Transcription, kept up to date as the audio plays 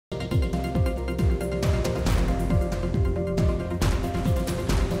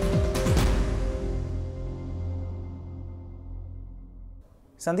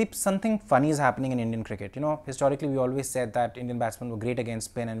Sandeep, something funny is happening in Indian cricket. You know, historically we always said that Indian batsmen were great against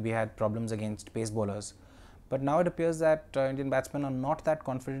spin and we had problems against pace bowlers. But now it appears that Indian batsmen are not that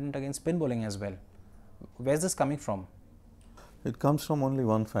confident against spin bowling as well. Where's this coming from? It comes from only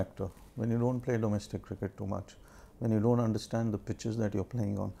one factor. When you don't play domestic cricket too much, when you don't understand the pitches that you're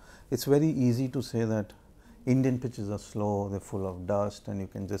playing on, it's very easy to say that Indian pitches are slow, they're full of dust and you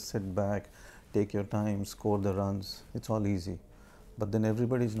can just sit back, take your time, score the runs. It's all easy. But then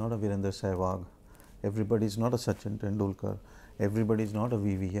everybody is not a Virender Sehwag, everybody is not a Sachin Tendulkar, everybody is not a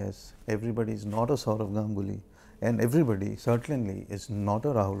VVS, everybody is not a Saurav Ganguly, and everybody certainly is not a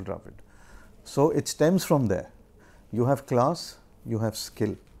Rahul Dravid. So it stems from there. You have class, you have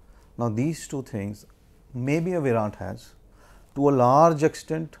skill. Now these two things, maybe a Virat has, to a large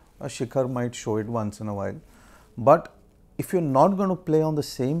extent a Shikhar might show it once in a while, but if you're not going to play on the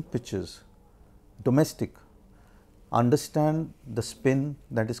same pitches, domestic, understand the spin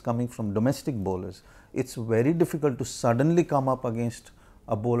that is coming from domestic bowlers, it's very difficult to suddenly come up against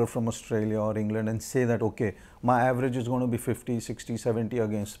a bowler from Australia or England and say that, okay, my average is going to be 50, 60, 70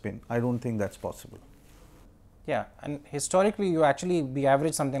 against spin. I don't think that's possible. Yeah, and historically we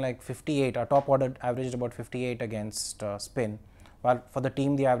averaged something like 58, our top order averaged about 58 against spin, while for the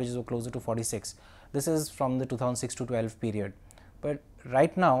team the averages were closer to 46. This is from the 2006 to 12 period. But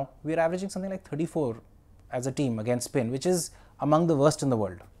right now we are averaging something like 34 as a team against spin, which is among the worst in the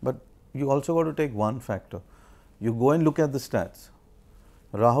world. But you also got to take one factor. You go and look at the stats.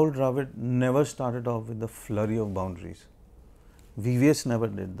 Rahul Dravid never started off with a flurry of boundaries. VVS never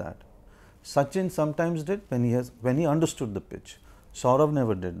did that. Sachin sometimes did when he understood the pitch. Saurav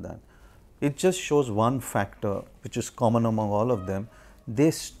never did that. It just shows one factor which is common among all of them. They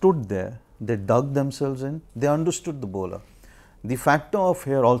stood there, they dug themselves in, they understood the bowler. The factor of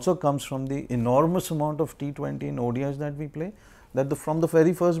here also comes from the enormous amount of T20 and ODIs that we play, that from the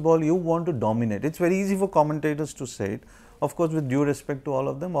very first ball you want to dominate. It's very easy for commentators to say it. Of course, with due respect to all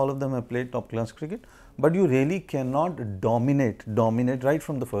of them have played top class cricket, but you really cannot dominate right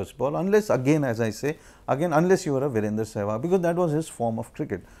from the first ball unless, again as I say, unless you are a Virender Sehwag, because that was his form of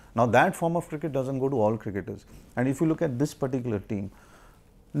cricket. Now that form of cricket doesn't go to all cricketers, and if you look at this particular team,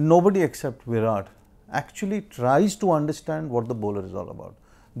 nobody except Virat actually tries to understand what the bowler is all about.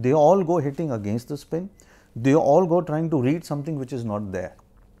 They all go hitting against the spin, they all go trying to read something which is not there.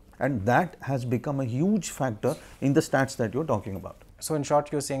 And that has become a huge factor in the stats that you're talking about. So in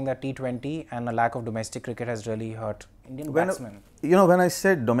short, you're saying that T20 and a lack of domestic cricket has really hurt Indian batsmen. You know, when I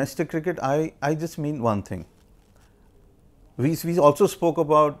said domestic cricket, I just mean one thing. We also spoke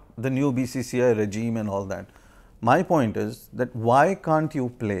about the new BCCI regime and all that. My point is that why can't you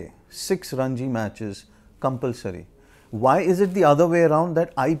play 6 Ranji matches compulsory? Why is it the other way around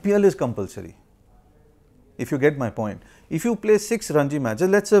that IPL is compulsory? If you get my point. If you play 6 Ranji matches,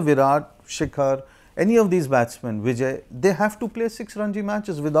 let's say Virat, Shikhar, any of these batsmen, Vijay, they have to play 6 Ranji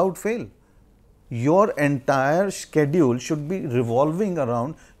matches without fail. Your entire schedule should be revolving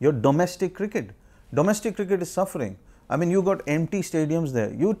around your domestic cricket. Domestic cricket is suffering. I mean, you got empty stadiums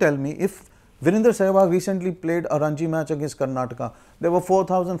there. You tell me, if Virender Sehwag recently played a Ranji match against Karnataka, there were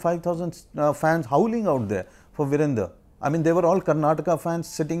 4,000, 5,000 fans howling out there for Virender. I mean, they were all Karnataka fans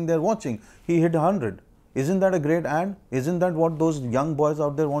sitting there watching. He hit 100. Isn't that a great ad? Isn't that what those young boys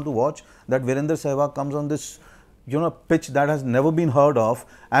out there want to watch? That Virender Sehwag comes on this, pitch that has never been heard of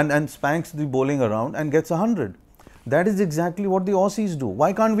and spanks the bowling around and gets 100. That is exactly what the Aussies do.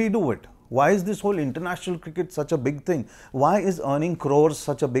 Why can't we do it? Why is this whole international cricket such a big thing? Why is earning crores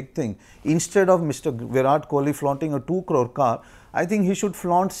such a big thing? Instead of Mr. Virat Kohli flaunting a 2 crore car, I think he should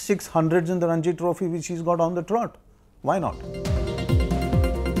flaunt 600s in the Ranji Trophy which he's got on the trot. Why not?